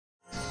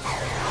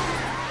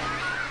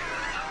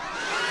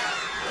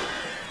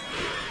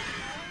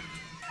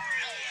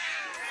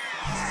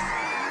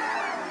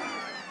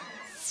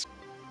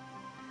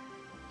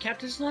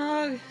Captain's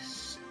log,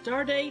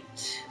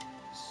 stardate,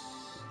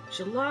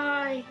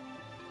 July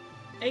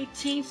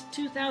 18th,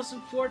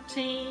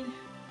 2014.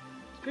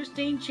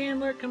 Christine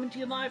Chandler coming to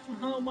you live from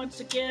home once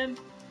again.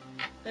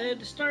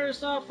 To start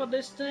us off on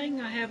this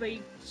thing, I have a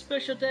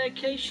special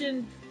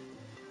dedication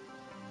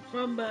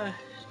from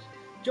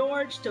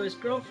George to his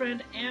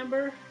girlfriend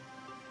Amber.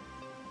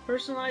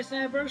 Personalized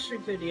anniversary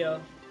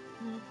video.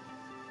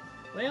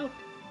 Well,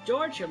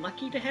 George, you're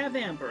lucky to have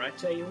Amber, I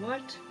tell you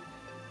what.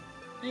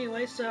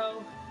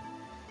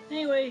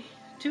 Anyway,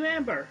 to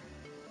Amber,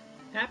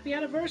 happy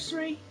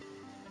anniversary.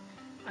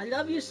 I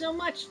love you so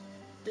much.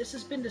 This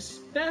has been the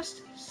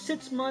best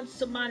 6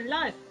 months of my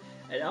life,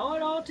 and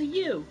all to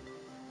you.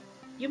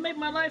 You made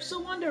my life so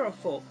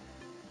wonderful.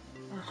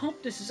 I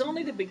hope this is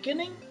only the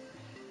beginning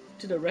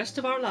to the rest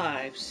of our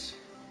lives.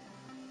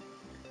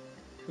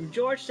 From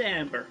George to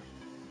Amber.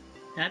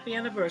 Happy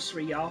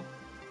anniversary, y'all.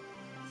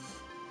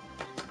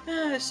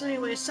 So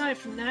anyway, aside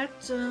from that,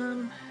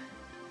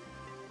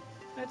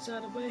 that's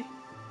out of the way.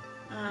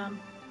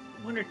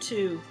 One or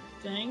two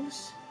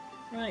things.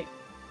 Right.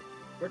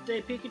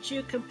 Birthday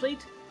Pikachu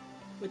complete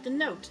with the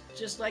note,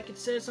 just like it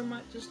says on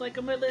my,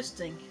 on my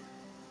listing.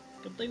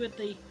 Complete with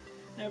the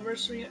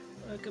anniversary,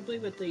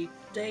 complete with the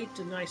date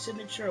and my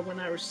signature when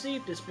I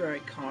received this very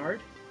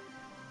card.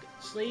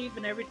 Sleeve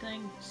and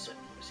everything. So,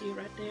 see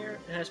right there?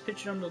 It has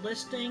picture on the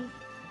listing,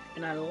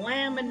 and I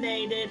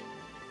laminated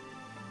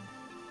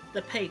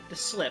the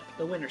slip,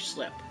 the winner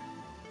slip.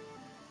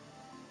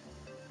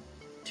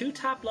 2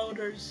 top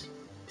loaders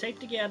taped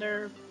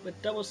together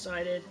with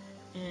double-sided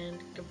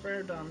and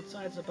converted on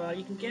sides of the bottle.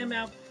 You can get them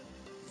out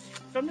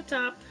from the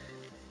top.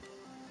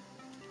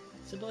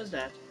 Simple as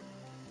that.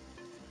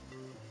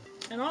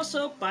 And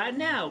also, buy it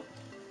now.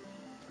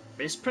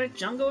 Misprint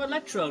Jungle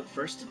Electrode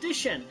First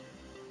Edition.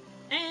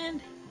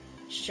 And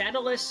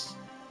Shadowless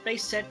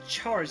Base Set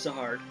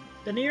Charizard.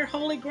 The near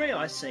Holy Grail.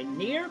 I say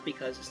near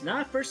because it's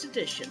not First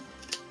Edition.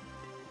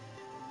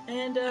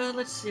 And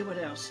let's see what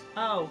else.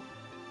 Oh,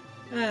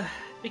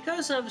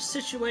 because of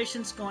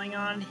situations going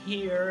on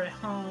here at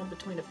home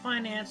between the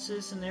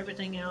finances and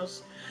everything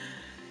else,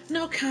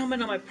 no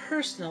comment on my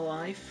personal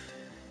life.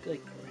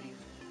 Good grief.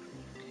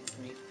 Good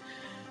grief.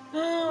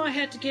 Oh, I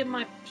had to give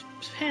my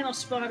panel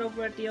spot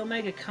over at the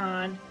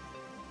OmegaCon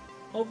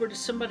over to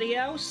somebody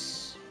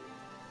else.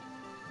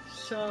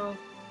 So,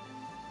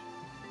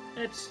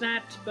 it's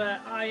not,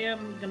 but I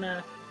am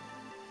gonna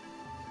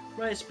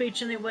write a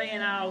speech anyway,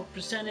 and I'll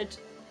present it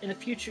in a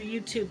future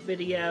YouTube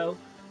video.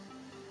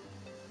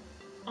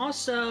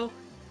 Also,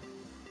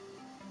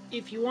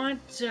 if you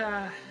want,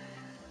 I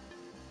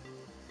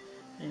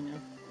know,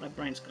 my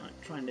brain's gone,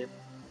 trying to,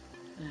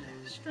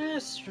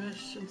 stress,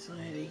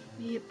 anxiety,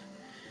 yep.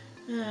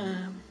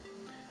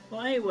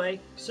 Well, anyway,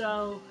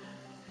 so,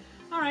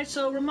 alright,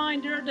 so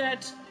reminder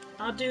that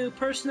I'll do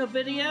personal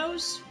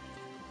videos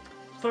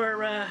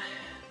for,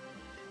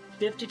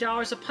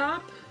 $50 a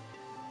pop,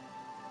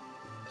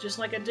 just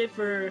like I did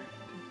for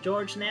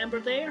George and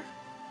Amber there.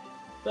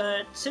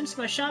 But since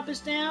my shop is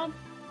down,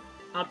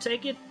 I'll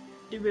take it,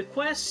 the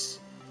requests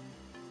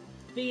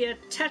via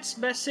text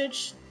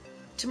message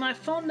to my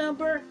phone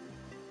number,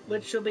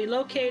 which will be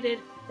located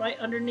right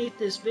underneath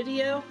this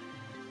video.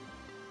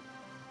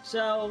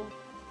 So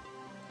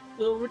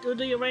we'll do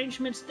the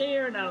arrangements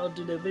there, and I'll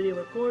do the video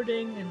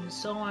recording and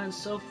so on and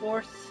so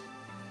forth.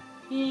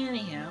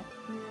 Anyhow,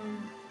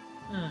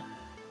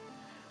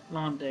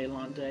 long day,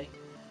 long day.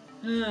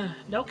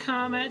 No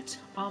comment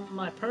on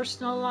my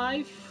personal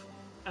life.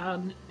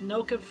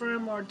 No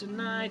confirm or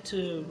deny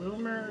to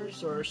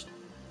rumors or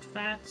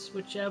facts,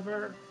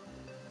 whichever.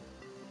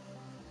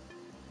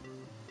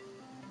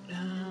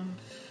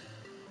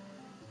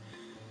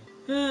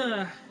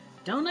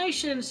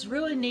 Donations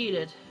really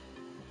needed.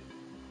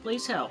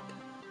 Please help.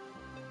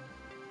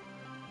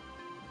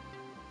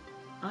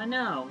 I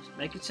know,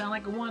 make it sound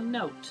like a one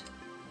note.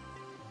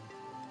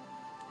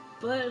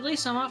 But at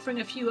least I'm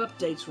offering a few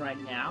updates right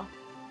now.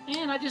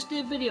 And I just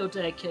did video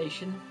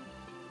dedication.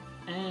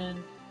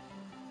 And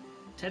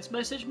text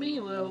message me,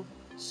 we'll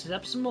set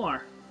up some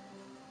more.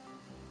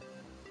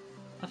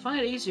 I find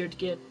it easier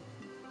to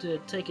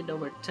take it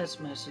over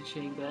text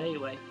messaging, but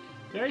anyway.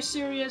 Very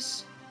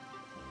serious.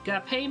 You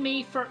gotta pay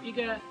me.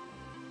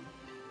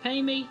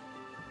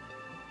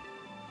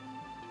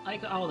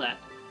 Like all that.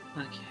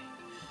 Okay.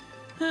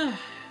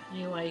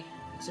 Anyway,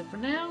 that's it for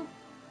now.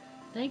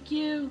 Thank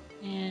you,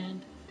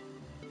 and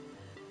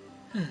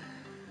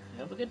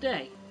have a good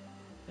day.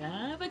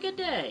 Have a good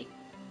day.